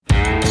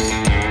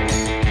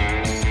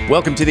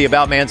Welcome to the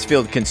About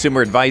Mansfield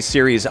Consumer Advice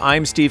Series.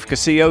 I'm Steve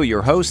Casillo,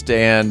 your host,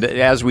 and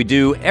as we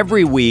do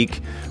every week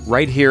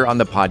right here on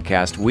the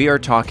podcast, we are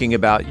talking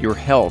about your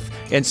health.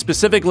 And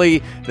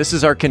specifically, this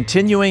is our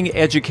continuing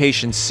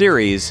education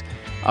series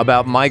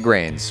about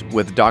migraines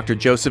with Dr.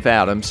 Joseph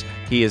Adams.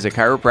 He is a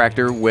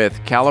chiropractor with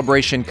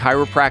Calibration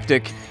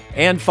Chiropractic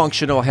and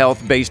Functional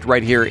Health based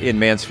right here in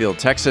Mansfield,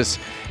 Texas.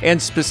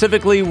 And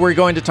specifically, we're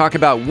going to talk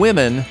about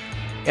women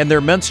and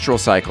their menstrual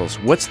cycles.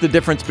 What's the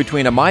difference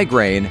between a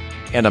migraine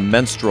and a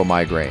menstrual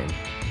migraine?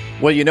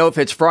 Well, you know, if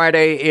it's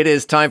Friday, it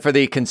is time for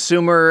the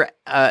Consumer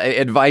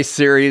Advice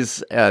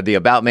Series, the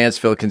About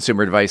Mansfield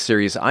Consumer Advice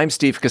Series. I'm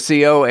Steve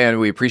Casillo, and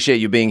we appreciate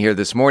you being here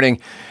this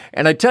morning.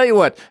 And I tell you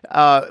what,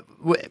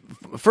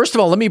 first of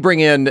all, let me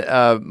bring in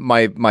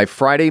my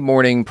Friday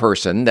morning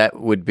person. That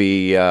would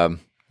be,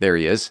 there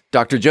he is,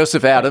 Dr.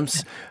 Joseph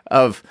Adams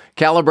of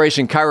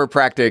Calibration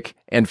Chiropractic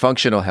and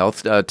Functional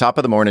Health. Top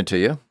of the morning to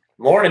you.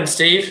 Morning,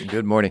 Steve.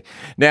 Good morning.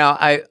 Now,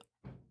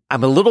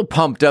 I'm a little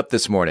pumped up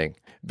this morning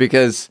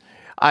because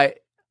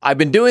I've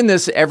been doing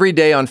this every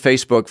day on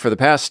Facebook for the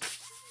past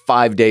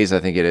 5 days, I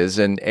think it is,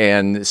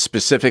 and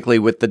specifically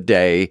with the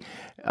day.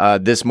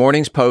 This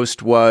morning's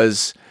post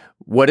was,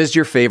 what is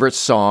your favorite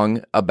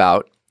song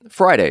about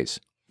Fridays?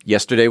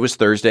 Yesterday was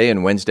Thursday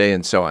and Wednesday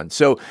and so on.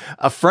 So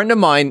a friend of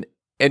mine,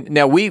 and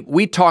now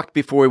we talked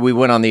before we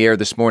went on the air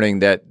this morning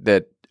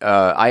that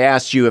I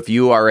asked you if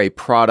you are a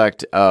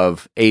product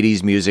of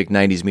 80s music,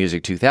 90s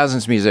music,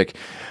 2000s music.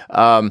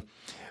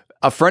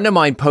 A friend of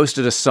mine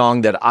posted a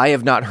song that I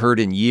have not heard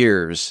in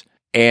years,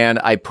 and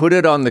I put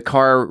it on the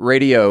car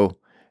radio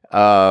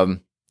to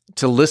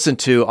listen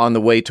to on the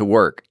way to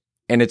work.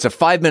 And it's a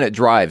 5-minute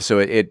drive, so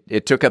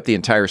it took up the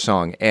entire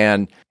song,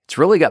 and it's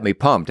really got me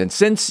pumped. And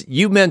since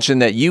you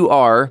mentioned that you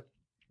are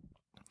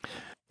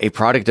a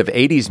product of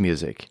 80s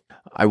music,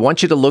 I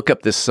want you to look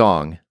up this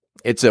song.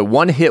 It's a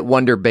one-hit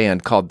wonder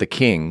band called The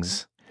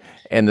Kings,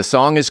 and the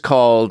song is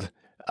called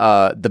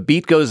The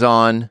Beat Goes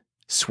On,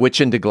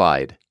 Switchin' to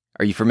Glide.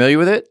 Are you familiar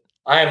with it?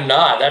 I am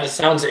not. That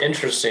sounds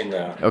interesting,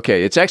 though.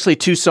 Okay, it's actually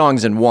two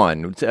songs in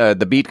one.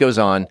 The Beat Goes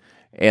On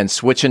and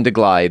Switchin' to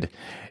Glide.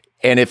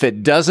 And if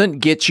it doesn't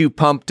get you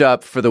pumped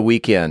up for the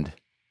weekend,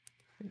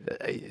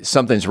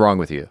 something's wrong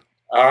with you.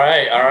 All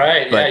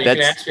right. But you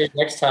can ask me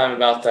next time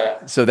about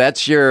that. So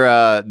that's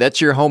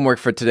your homework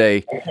for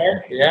today.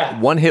 Okay. Yeah.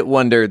 One hit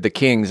wonder, The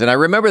Kings. And I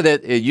remember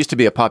that it used to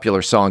be a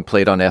popular song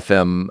played on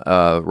FM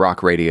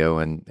rock radio,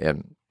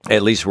 and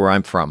at least where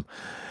I'm from.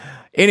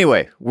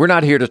 Anyway, we're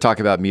not here to talk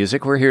about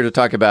music. We're here to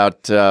talk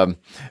about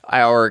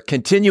our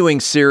continuing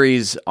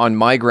series on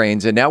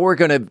migraines. And now we're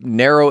going to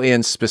narrow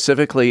in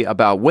specifically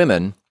about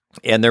women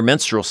and their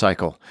menstrual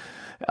cycle.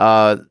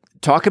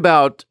 Talk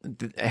about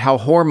how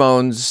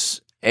hormones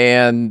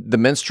and the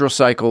menstrual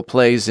cycle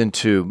plays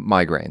into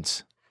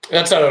migraines.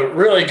 That's a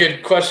really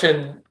good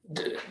question,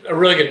 a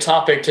really good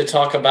topic to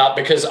talk about,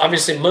 because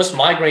obviously most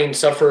migraine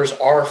sufferers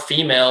are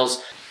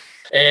females.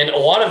 And a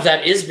lot of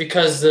that is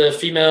because the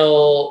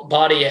female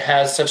body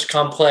has such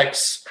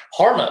complex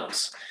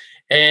hormones.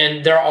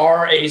 And there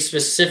are a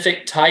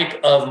specific type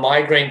of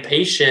migraine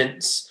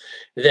patients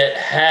that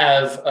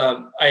have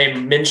a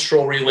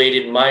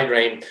menstrual-related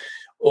migraine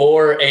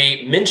or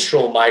a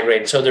menstrual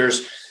migraine. So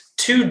there's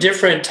two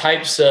different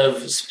types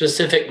of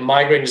specific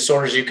migraine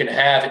disorders you can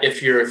have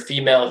if you're a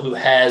female who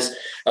has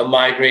a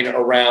migraine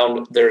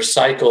around their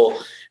cycle.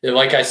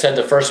 Like I said,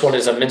 the first one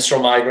is a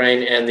menstrual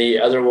migraine, and the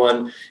other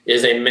one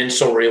is a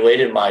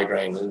menstrual-related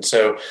migraine. And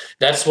so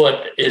that's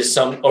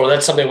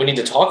something we need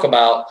to talk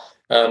about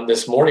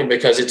this morning,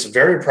 because it's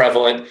very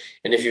prevalent.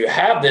 And if you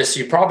have this,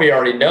 you probably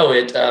already know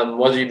it,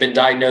 whether you've been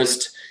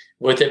diagnosed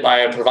with it by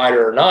a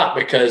provider or not,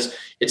 because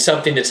it's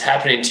something that's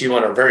happening to you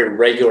on a very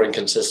regular and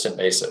consistent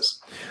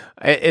basis.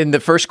 And the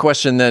first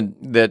question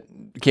that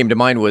came to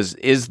mind was,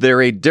 is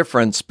there a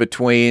difference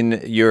between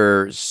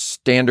your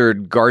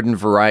standard garden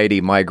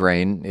variety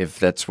migraine, if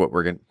that's what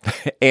we're going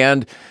to,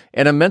 and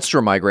a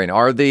menstrual migraine?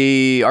 Are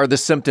the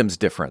symptoms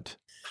different?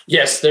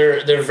 Yes,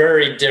 they're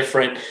very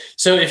different.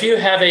 So if you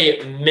have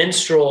a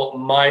menstrual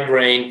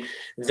migraine,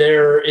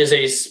 there is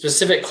a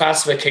specific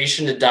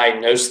classification to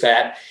diagnose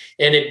that.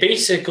 And it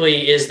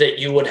basically is that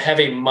you would have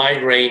a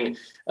migraine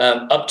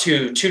up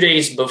to 2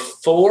 days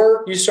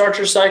before you start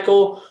your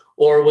cycle,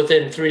 or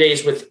within 3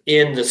 days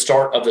within the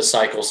start of the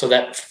cycle. So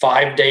that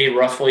 5-day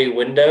roughly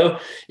window,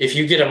 if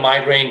you get a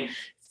migraine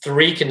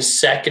 3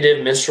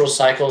 consecutive menstrual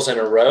cycles in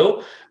a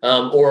row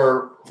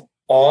or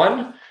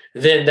on,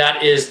 then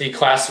that is the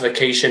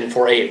classification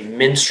for a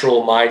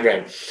menstrual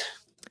migraine.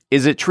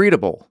 Is it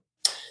treatable?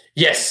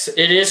 Yes,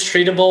 it is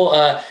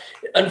treatable.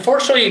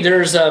 Unfortunately,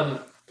 there's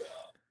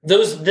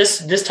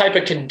this type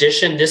of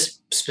condition, this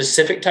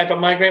specific type of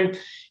migraine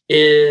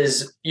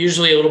is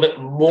usually a little bit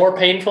more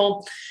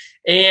painful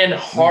and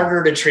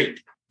harder to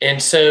treat.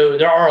 And so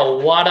there are a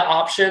lot of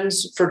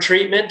options for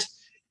treatment,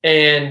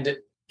 and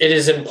it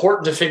is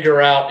important to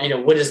figure out,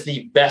 what is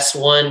the best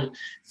one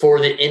for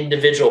the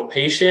individual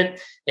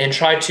patient, and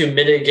try to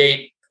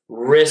mitigate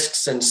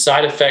risks and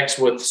side effects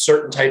with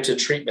certain types of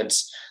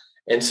treatments.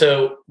 And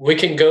so we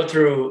can go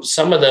through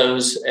some of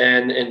those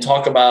and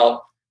talk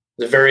about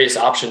the various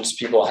options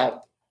people have.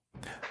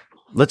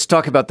 Let's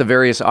talk about the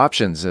various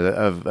options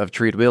of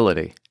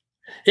treatability.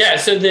 Yeah.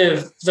 So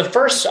the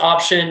first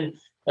option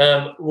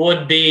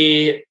would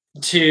be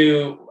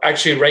to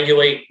actually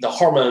regulate the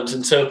hormones.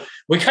 And so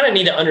we kind of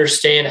need to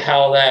understand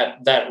how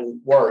that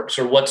works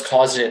or what's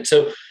causing it.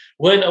 So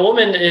when a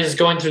woman is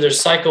going through their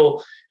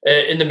cycle,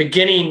 in the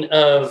beginning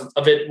of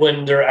it,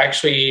 when they're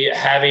actually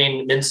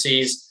having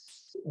menses,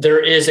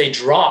 there is a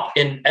drop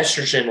in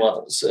estrogen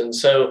levels. And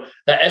so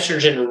that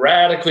estrogen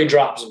radically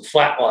drops and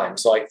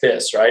flatlines like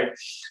this, right?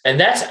 And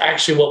that's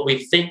actually what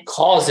we think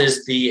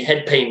causes the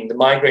head pain, the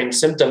migraine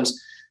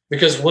symptoms,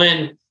 because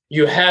when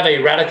you have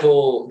a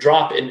radical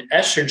drop in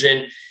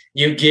estrogen,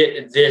 you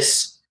get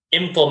this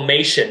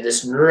inflammation,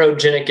 this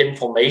neurogenic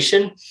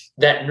inflammation.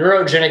 That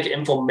neurogenic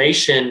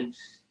inflammation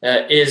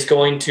is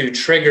going to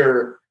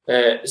trigger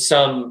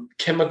some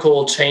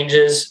chemical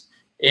changes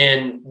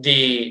in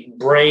the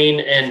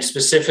brain, and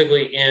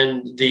specifically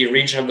in the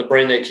region of the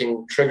brain that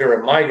can trigger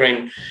a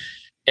migraine.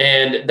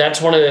 And that's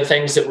one of the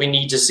things that we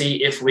need to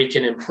see if we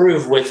can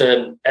improve with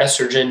an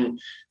estrogen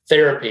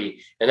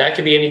therapy. And that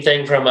could be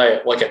anything from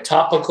a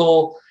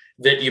topical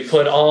that you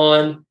put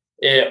on,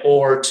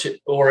 or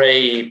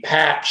a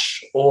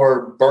patch,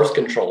 or birth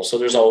control. So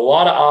there's a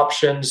lot of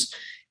options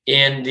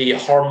in the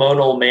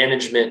hormonal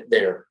management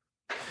there.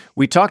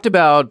 We talked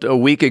about a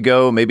week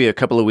ago, maybe a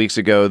couple of weeks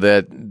ago,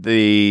 that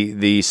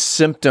the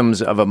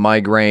symptoms of a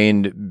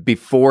migraine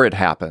before it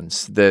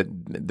happens,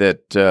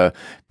 that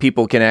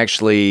people can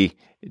actually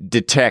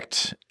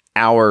detect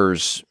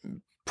hours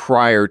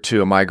prior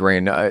to a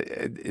migraine.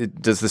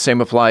 Does the same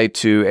apply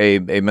to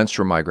a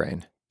menstrual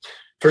migraine?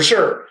 For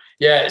sure.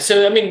 Yeah.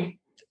 So, I mean,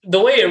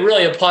 the way it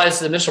really applies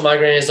to the menstrual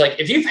migraine is like,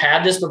 if you've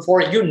had this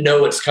before, you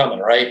know it's coming,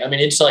 right? I mean,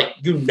 it's like,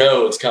 you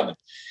know it's coming.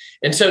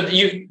 And so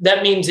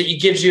that means that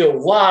it gives you a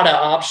lot of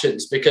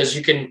options, because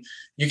you can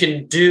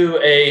do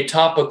a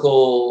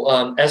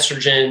topical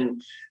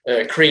estrogen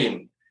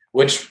cream,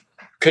 which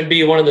could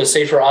be one of the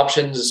safer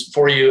options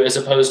for you, as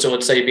opposed to,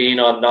 let's say, being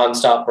on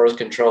nonstop birth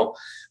control,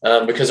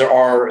 because there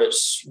are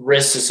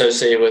risks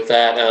associated with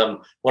that,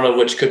 one of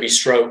which could be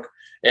stroke.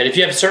 And if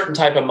you have certain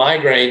type of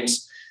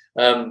migraines,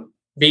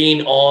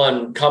 being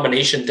on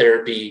combination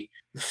therapy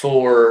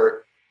for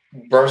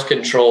birth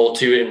control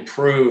to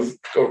improve,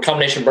 or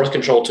combination birth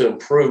control to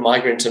improve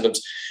migraine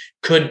symptoms,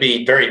 could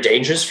be very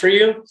dangerous for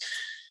you.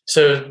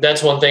 So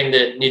that's one thing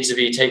that needs to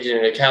be taken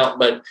into account.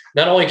 But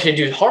not only can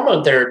you do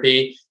hormone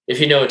therapy if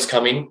you know it's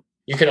coming,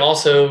 you can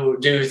also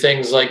do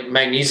things like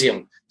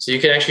magnesium. So you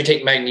can actually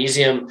take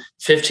magnesium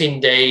 15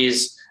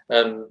 days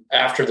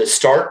after the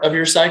start of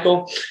your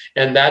cycle.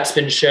 And that's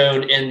been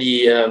shown in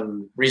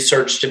the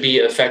research to be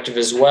effective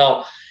as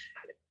well.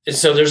 And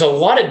so there's a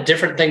lot of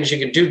different things you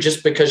can do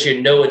just because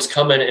you know it's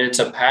coming and it's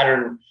a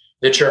pattern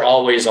that you're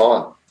always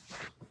on.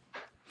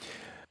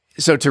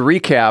 So to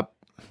recap,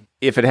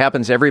 if it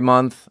happens every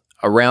month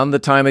around the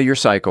time of your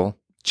cycle,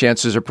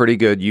 chances are pretty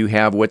good you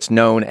have what's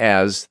known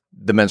as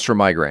the menstrual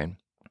migraine.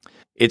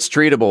 It's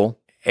treatable.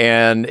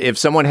 And if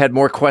someone had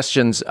more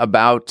questions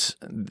about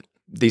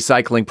the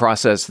cycling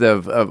process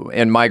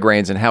and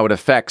migraines and how it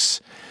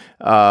affects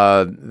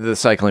the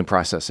cycling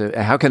process,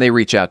 how can they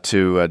reach out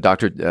to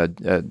Dr.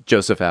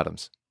 Joseph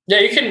Adams? Yeah,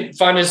 you can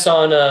find us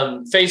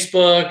on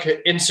Facebook,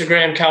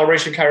 Instagram,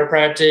 Calibration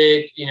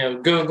Chiropractic,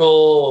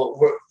 Google,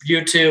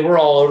 YouTube. We're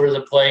all over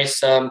the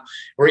place.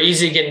 We're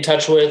easy to get in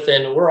touch with,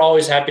 and we're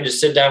always happy to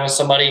sit down with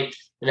somebody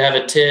and have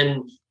a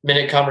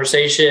 10-minute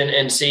conversation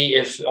and see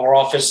if our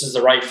office is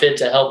the right fit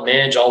to help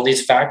manage all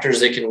these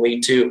factors that can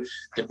lead to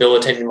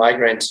debilitating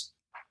migraines.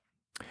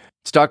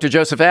 It's Dr.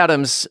 Joseph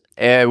Adams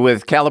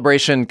with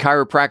Calibration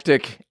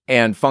Chiropractic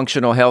and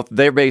Functional Health.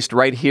 They're based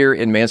right here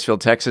in Mansfield,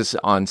 Texas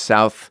on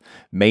South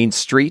Main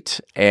Street.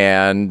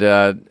 And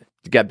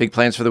you got big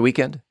plans for the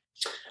weekend?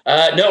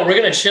 No, we're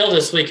going to chill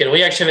this weekend.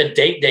 We actually have a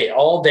date day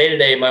all day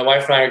today. My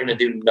wife and I are going to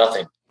do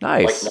nothing.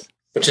 Nice.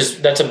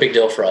 That's a big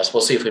deal for us.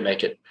 We'll see if we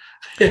make it.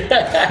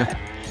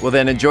 Well,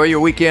 then enjoy your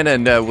weekend,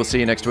 and we'll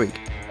see you next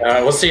week. All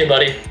right, we'll see you,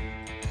 buddy.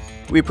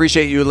 We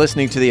appreciate you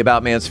listening to the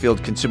About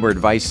Mansfield Consumer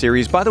Advice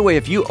Series. By the way,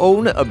 if you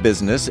own a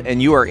business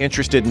and you are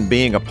interested in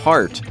being a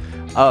part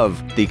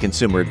of the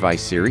Consumer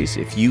Advice Series,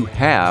 if you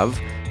have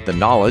the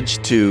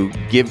knowledge to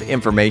give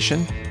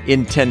information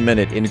in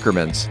 10-minute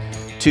increments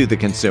to the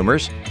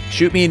consumers,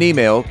 shoot me an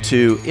email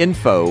to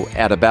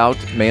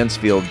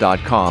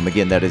info@aboutmansfield.com.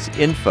 Again, that is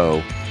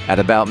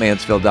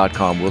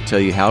info@aboutmansfield.com. We'll tell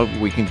you how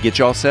we can get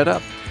you all set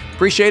up.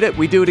 Appreciate it.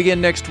 We do it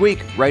again next week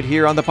right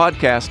here on the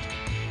podcast.